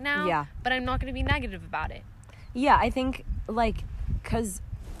it right now. Yeah. But I'm not gonna be negative about it. Yeah, I think, like, because...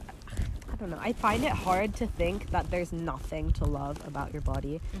 I don't know. I find it hard to think that there's nothing to love about your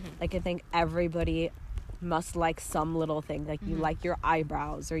body. Like, I think everybody must like some little thing. Like, you like your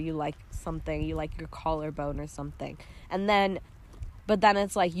eyebrows, or you like something. You like your collarbone or something. But then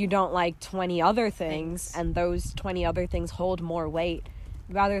it's like you don't like 20 other things. And those 20 other things hold more weight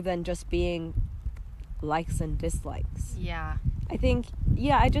rather than just being likes and dislikes. Yeah.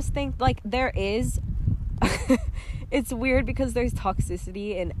 I just think, like, there is... It's weird because there's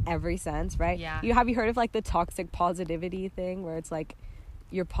toxicity in every sense, right? Yeah. Have you heard of, like, the toxic positivity thing, where it's like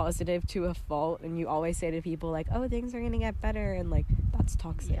you're positive to a fault, and you always say to people, like, oh, things are gonna get better, and, like, that's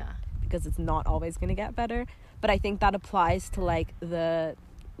toxic. Yeah. Because it's not always gonna get better. But I think that applies to, like, the,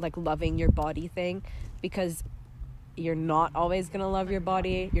 like, loving your body thing, because you're not always gonna love your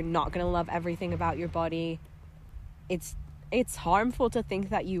body. You're not gonna love everything about your body. It's harmful to think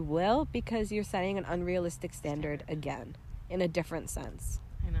that you will, because you're setting an unrealistic standard again, in a different sense.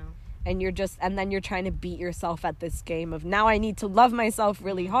 I know. And then you're trying to beat yourself at this game of, now I need to love myself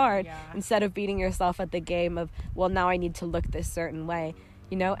really hard, instead of beating yourself at the game of, well, now I need to look this certain way,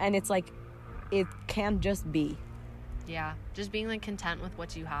 you know? And it's like, it can just be. Yeah. Just being, like, content with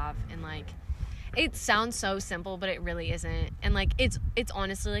what you have, and, like, it sounds so simple, but it really isn't. And, like, it's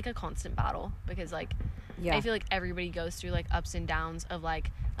honestly, like, a constant battle, because, like, I feel like everybody goes through, like, ups and downs of,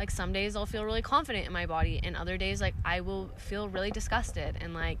 like some days I'll feel really confident in my body, and other days, like, I will feel really disgusted.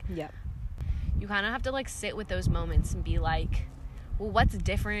 And, like, you kind of have to, like, sit with those moments and be like, well, what's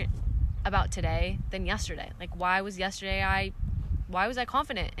different about today than yesterday? Like, why was I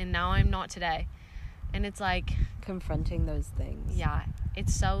confident and now I'm not today? And it's, like, confronting those things. Yeah.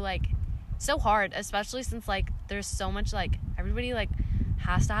 It's so, like, so hard, especially since, like, there's so much, like, everybody, like,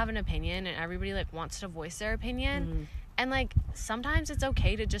 has to have an opinion, and everybody, like, wants to voice their opinion. And, like, sometimes it's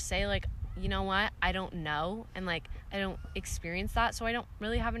okay to just say, like, you know what, I don't know, and, like, I don't experience that, so I don't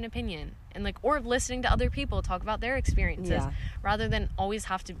really have an opinion. And, like, or listening to other people talk about their experiences, rather than always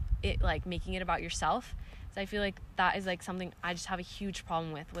have to like making it about yourself. So I feel like that is, like, something I just have a huge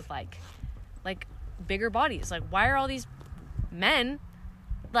problem with like bigger bodies. Like, why are all these men,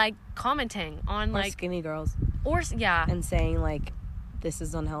 like, commenting on, like, skinny girls, and saying, like, this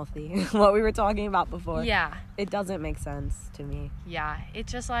is unhealthy? What we were talking about before. Yeah. It doesn't make sense to me. Yeah.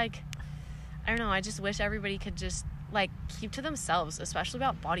 It's just, like, I don't know. I just wish everybody could just, like, keep to themselves, especially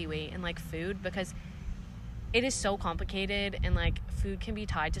about body weight and, like, food, because it is so complicated, and, like, food can be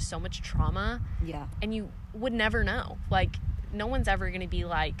tied to so much trauma. Yeah. And you would never know. Like, no one's ever going to be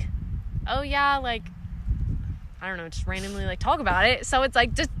like, oh, yeah, like, I don't know, just randomly, like, talk about it. So it's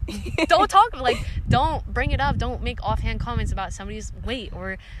like, just don't talk, like, don't bring it up. Don't make offhand comments about somebody's weight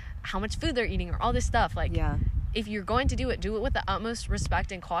or how much food they're eating or all this stuff. Like, if you're going to do it with the utmost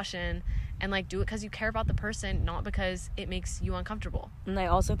respect and caution, and, like, do it because you care about the person, not because it makes you uncomfortable. And I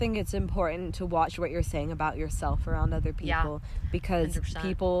also think it's important to watch what you're saying about yourself around other people, because 100%.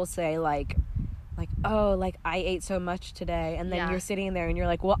 People say, like, oh, like, I ate so much today, and then you're sitting there and you're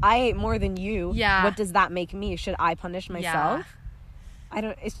like, well, I ate more than you. Yeah. What does that make me? Should I punish myself?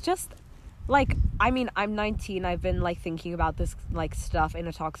 Yeah. It's just, like, I mean, I'm 19. I've been, like, thinking about this, like, stuff in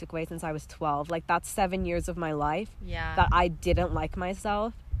a toxic way since I was 12. Like, that's 7 years of my life that I didn't like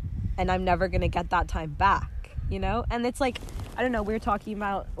myself, and I'm never gonna get that time back, you know? And it's, like, I don't know, we were talking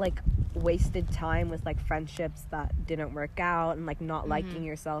about, like, wasted time with, like, friendships that didn't work out, and, like, not liking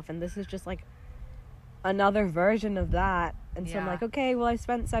yourself, and this is just, like, another version of that. And so I'm like, okay, well, I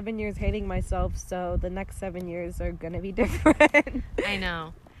spent 7 years hating myself, so the next 7 years are gonna be different. I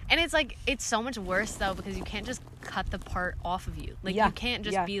know. And it's, like, it's so much worse, though, because you can't just cut the part off of you. Like, you can't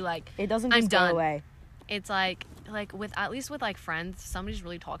just be like, it doesn't just go away. It's like with, at least with, like, friends, somebody's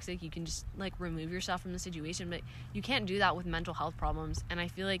really toxic, you can just, like, remove yourself from the situation, but you can't do that with mental health problems. And I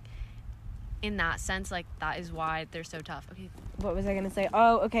feel like in that sense, like, that is why they're so tough. Okay. What was I gonna say?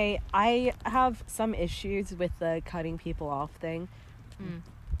 Oh, okay. I have some issues with the cutting people off thing.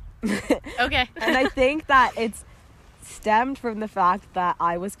 Okay. And I think that it's stemmed from the fact that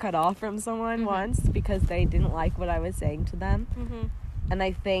I was cut off from someone once because they didn't like what I was saying to them. And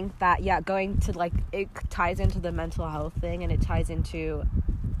I think that, going to, like, it ties into the mental health thing, and it ties into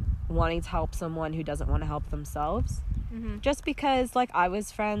wanting to help someone who doesn't want to help themselves. just because, like, I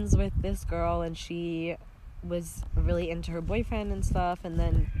was friends with this girl and she was really into her boyfriend and stuff, and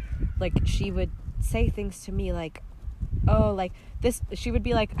then, like, she would say things to me like, oh, like, this, she would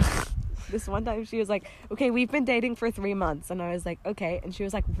be like, this one time she was like, okay, we've been dating for 3 months, and I was like, okay, and she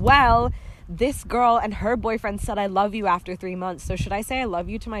was like, well, this girl and her boyfriend said I love you after 3 months, so should I say I love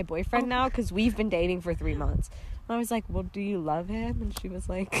you to my boyfriend now, because we've been dating for 3 months? And I was like, well, do you love him? And she was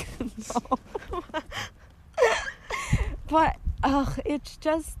like, no. But it's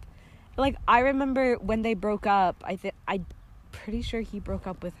just, like, I remember when they broke up, I'm pretty sure he broke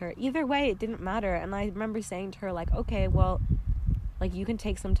up with her. Either way, it didn't matter. And I remember saying to her, like, okay, well, like, you can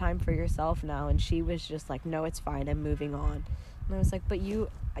take some time for yourself now. And she was just like, no, it's fine, I'm moving on. And I was like, but you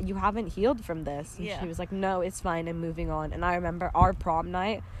haven't healed from this. And she was like, no, it's fine, I'm moving on. And I remember our prom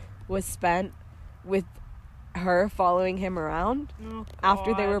night was spent with her following him around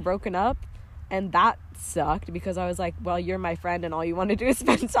after they were broken up. And that sucked, because I was like, well, you're my friend and all you want to do is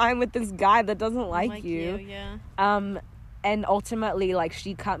spend time with this guy that doesn't like you. And ultimately, like,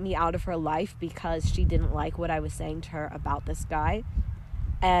 she cut me out of her life because she didn't like what I was saying to her about this guy.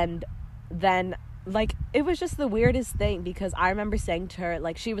 And then, like, it was just the weirdest thing, because I remember saying to her,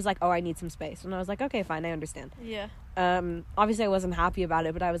 like, she was like, oh, I need some space. And I was like, okay, fine, I understand. Obviously I wasn't happy about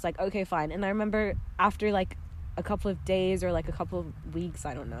it, but I was like, okay, fine. And I remember after, like, a couple of days or, like, a couple of weeks,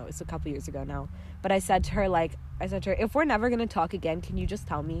 I don't know, it's a couple years ago now, but I said to her, if we're never gonna talk again, can you just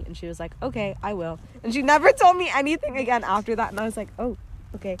tell me? And she was like, okay, I will. And she never told me anything again after that. And I was like, oh,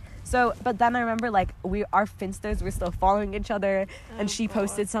 okay. So, but then I remember, like, our Finstas were still following each other, and she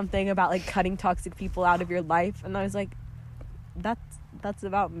posted something about, like, cutting toxic people out of your life, and I was like, that's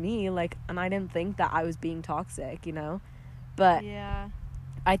about me, like, and I didn't think that I was being toxic, you know? But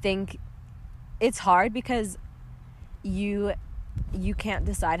I think it's hard because you can't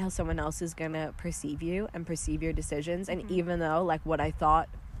decide how someone else is gonna perceive you and perceive your decisions. And even though, like, what I thought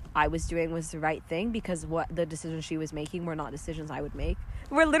I was doing was the right thing, because what the decisions she was making were not decisions I would make.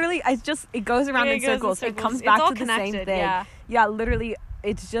 We're literally, it goes around in circles. It comes back to the same thing. Yeah, literally,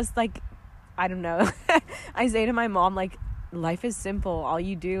 it's just like, I don't know. I say to my mom, like, life is simple. All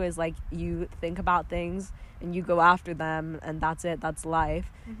you do is, like, you think about things and you go after them, and that's it, that's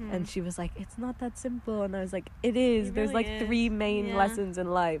life. And she was like, it's not that simple. And I was like, it is. It There's, like, is. 3 main lessons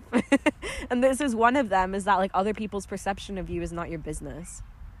in life. And this is one of them, is that, like, other people's perception of you is not your business,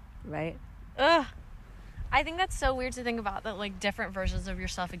 right? I think that's so weird to think about, that, like, different versions of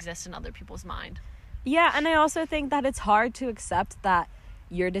yourself exist in other people's mind. Yeah, and I also think that it's hard to accept that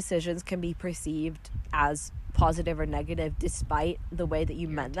your decisions can be perceived as positive or negative despite the way that you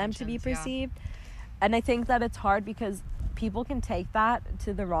meant them to be perceived. And I think that it's hard because people can take that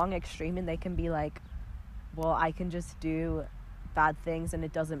to the wrong extreme, and they can be like, well, I can just do bad things and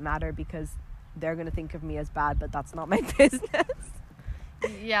it doesn't matter because they're going to think of me as bad, but that's not my business.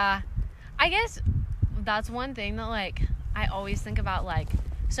 Yeah. I guess that's one thing that, like, I always think about, like,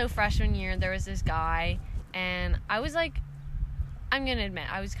 so freshman year, there was this guy, and I was, like, I'm going to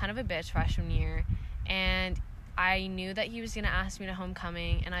admit, I was kind of a bitch freshman year, and I knew that he was going to ask me to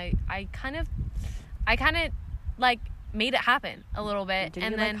homecoming, and I kind of, like, made it happen a little bit. Did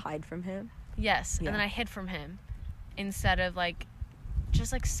and you, then, like, hide from him? Yes. Yeah. And then I hid from him instead of, like,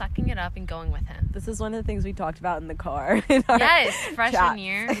 just, like, sucking it up and going with him. This is one of the things we talked about in the car. Yes, freshman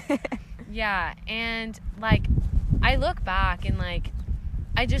year. Yeah, and, like, I look back and, like,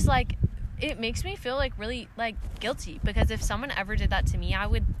 I just, like, it makes me feel, like, really, like, guilty, because if someone ever did that to me, I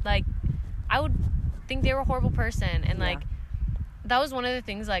would think they were a horrible person. And, like, that was one of the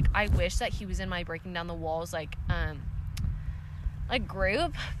things, like, I wish that he was in my Breaking Down the Walls, like,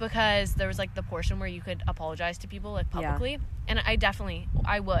 group, because there was, like, the portion where you could apologize to people, like, publicly. And I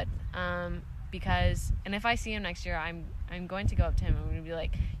would, because, and if I see him next year, I'm going to go up to him. I'm going to be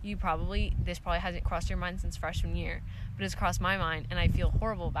like, this probably hasn't crossed your mind since freshman year, but it's crossed my mind, and I feel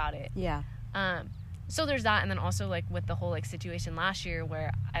horrible about it. Yeah. So there's that, and then also, like, with the whole, like, situation last year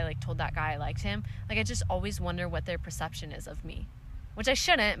where I, like, told that guy I liked him, like, I just always wonder what their perception is of me, which I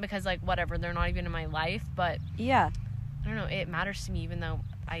shouldn't, because, like, whatever, they're not even in my life, but I don't know, it matters to me even though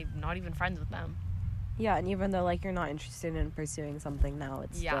I'm not even friends with them. Yeah, and even though, like, you're not interested in pursuing something now,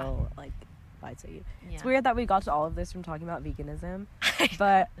 it's still, like, I tell you. Yeah. It's weird that we got to all of this from talking about veganism,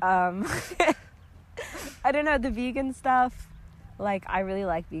 but, I don't know, the vegan stuff, like, I really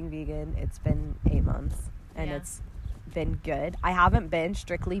like being vegan. It's been 8 months, and it's been good. I haven't been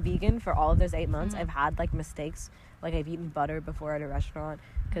strictly vegan for all of those 8 months. I've had like mistakes. Like I've eaten butter before at a restaurant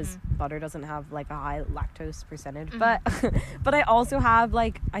because butter doesn't have like a high lactose percentage. But I also have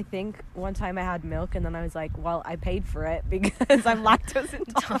like, I think one time I had milk and then I was like, well, I paid for it because I'm lactose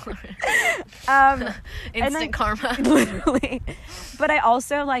intolerant. Instant karma. Literally. But I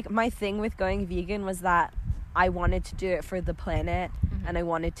also like, my thing with going vegan was that I wanted to do it for the planet and I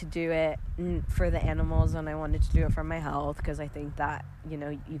wanted to do it for the animals and I wanted to do it for my health because I think that, you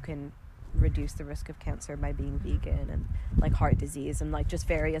know, you can reduce the risk of cancer by being vegan and like heart disease and like just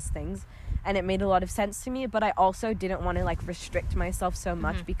various things, and it made a lot of sense to me. But I also didn't want to like restrict myself so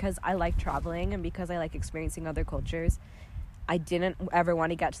much because I like traveling and because I like experiencing other cultures. I didn't ever want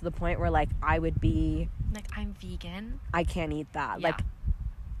to get to the point where like I would be like, I'm vegan, I can't eat that. Like,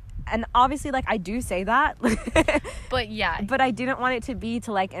 and obviously like I do say that but I didn't want it to be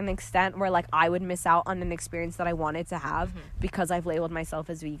to like an extent where like I would miss out on an experience that I wanted to have because I've labeled myself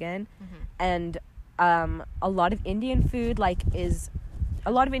as vegan. And a lot of Indian food is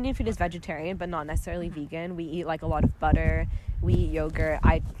vegetarian but not necessarily vegan. We eat like a lot of butter, we eat yogurt.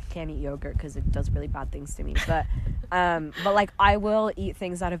 I can't eat yogurt because it does really bad things to me, but like I will eat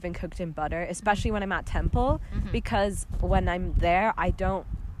things that have been cooked in butter, especially when I'm at temple, because when I'm there I don't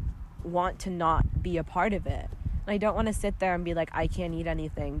want to not be a part of it. I don't want to sit there and be like, I can't eat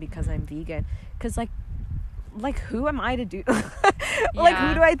anything because I'm vegan, because like who am I to do like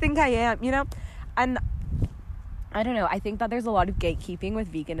who do I think I am, you know? And I don't know, I think that there's a lot of gatekeeping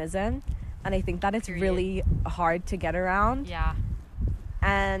with veganism, and I think that it's really hard to get around.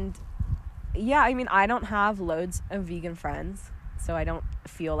 And I mean, I don't have loads of vegan friends, so I don't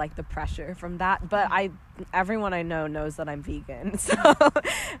feel like the pressure from that, but everyone I know knows that I'm vegan, so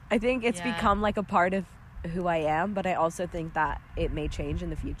I think it's become like a part of who I am. But I also think that it may change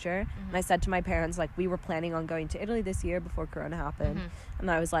in the future. And I said to my parents, like, we were planning on going to Italy this year before Corona happened, and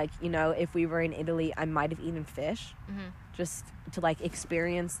I was like, you know, if we were in Italy I might have eaten fish just to like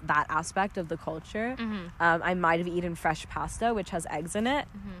experience that aspect of the culture. I might have eaten fresh pasta which has eggs in it,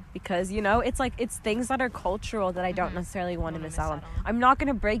 because, you know, it's like, it's things that are cultural that I don't necessarily want to miss out on. I'm not going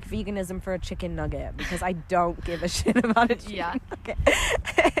to break veganism for a chicken nugget because I don't give a shit about a chicken nugget.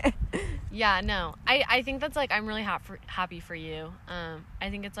 No, I think that's like, I'm really happy for you. I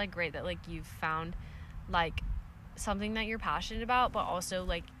think it's like great that like you've found like something that you're passionate about, but also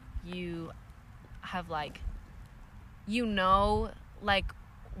like you have like, you know, like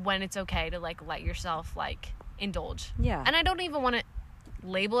when it's okay to like let yourself like indulge. And I don't even want to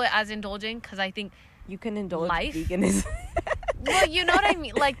label it as indulging, because I think you can indulge life veganism. Well, you know what I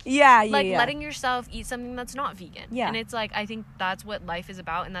mean, like letting yourself eat something that's not vegan. And it's like, I think that's what life is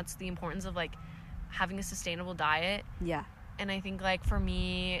about, and that's the importance of like having a sustainable diet. And I think like for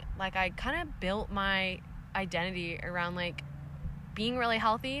me, like I kind of built my identity around like being really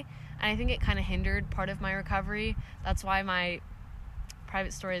healthy, and I think it kind of hindered part of my recovery. That's why my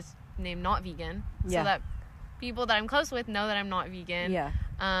private store is named Not Vegan, so that people that I'm close with know that I'm not vegan.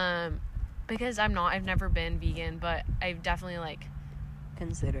 Because I've never been vegan, but I've definitely like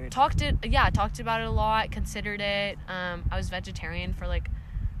considered, talked about it a lot, considered it. I was vegetarian for like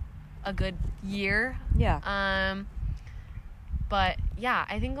a good year. But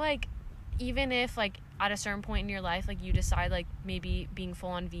I think like, even if like at a certain point in your life like you decide like maybe being full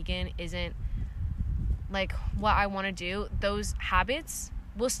on vegan isn't like what I want to do, those habits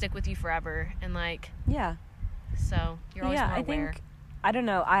will stick with you forever. And like so you're always more aware. I don't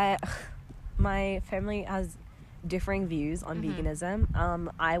know, my family has differing views on veganism.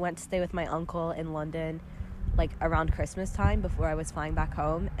 I went to stay with my uncle in London like around Christmas time before I was flying back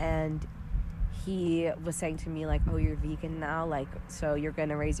home, and he was saying to me like, oh, you're vegan now, like, so you're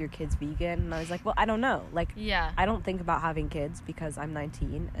gonna raise your kids vegan? And I was like, well, I don't know, like I don't think about having kids because I'm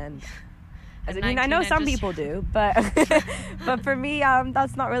 19, and I mean, I know some people do, but but for me,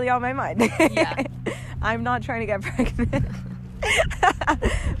 that's not really on my mind. I'm not trying to get pregnant.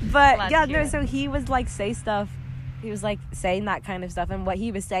 But so he was like he was like saying that kind of stuff, and what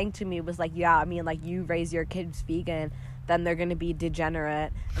he was saying to me was like, I mean, like, you raise your kids vegan, then they're gonna be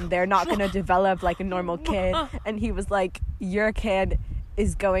degenerate and they're not gonna develop like a normal kid. And he was like, your kid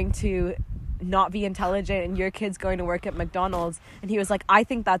is going to not be intelligent and your kid's going to work at McDonald's. And he was like, I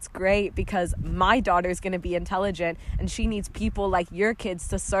think that's great because my daughter's gonna be intelligent and she needs people like your kids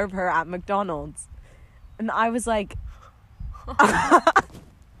to serve her at McDonald's. And I was like,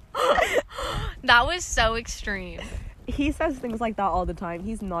 that was so extreme. He says things like that all the time.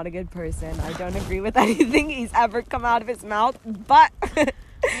 He's not a good person. I don't agree with anything he's ever come out of his mouth, but oh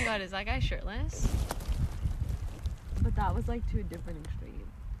my god, is that guy shirtless? But that was like to a different extreme.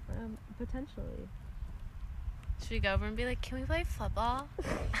 Potentially. Should we go over and be like, can we play football?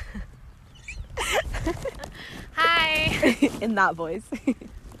 Hi. In that voice.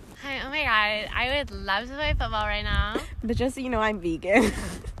 Hi, oh my god, I would love to play football right now. But just so you know, I'm vegan.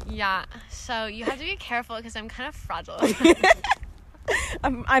 Yeah, so you have to be careful because I'm kind of fragile.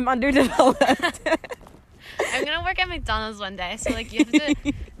 I'm underdeveloped. I'm gonna work at McDonald's one day, so like you have to.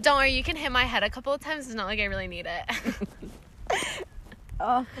 Don't worry, you can hit my head a couple of times. It's not like I really need it.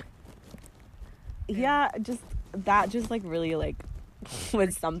 Yeah, just like really like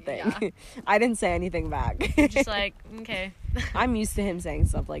was something. Yeah. I didn't say anything back. Just like, okay. I'm used to him saying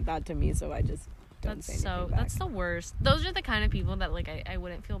stuff like that to me, so I just don't say anything back. That's the worst. Those are the kind of people that like I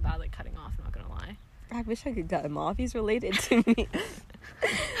wouldn't feel bad like cutting off, not gonna lie. I wish I could cut him off. He's related to me.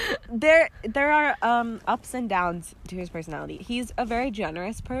 There are ups and downs to his personality. He's a very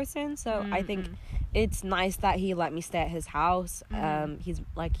generous person, so I think it's nice that he let me stay at his house.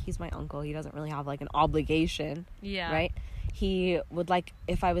 He's my uncle. He doesn't really have like an obligation. Yeah. Right? He would like,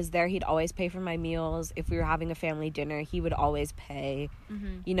 if I was there, he'd always pay for my meals. If we were having a family dinner, he would always pay.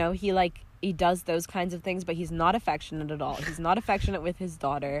 You know, he does those kinds of things, but he's not affectionate at all. He's not affectionate with his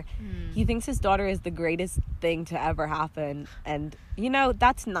daughter. He thinks his daughter is the greatest thing to ever happen. And, you know,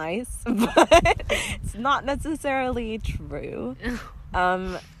 that's nice, but it's not necessarily true.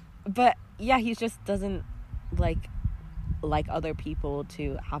 But yeah, he just doesn't like other people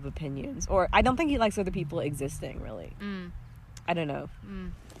to have opinions. Or I don't think he likes other people existing, really. I don't know.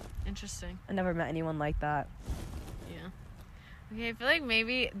 Interesting. I never met anyone like that. Yeah. Okay, I feel like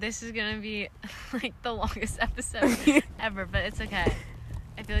maybe this is gonna be like the longest episode ever, but it's okay.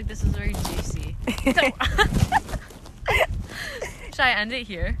 I feel like this was very juicy. Should I end it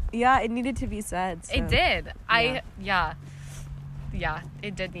here? Yeah, it needed to be said. So. It did. Yeah. Yeah,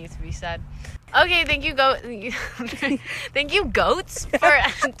 it did need to be said. Okay, thank you, thank you, goats, for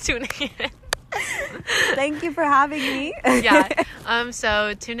tuning in. Thank you for having me. Yeah.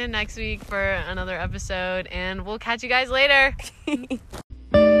 So tune in next week for another episode, and we'll catch you guys later.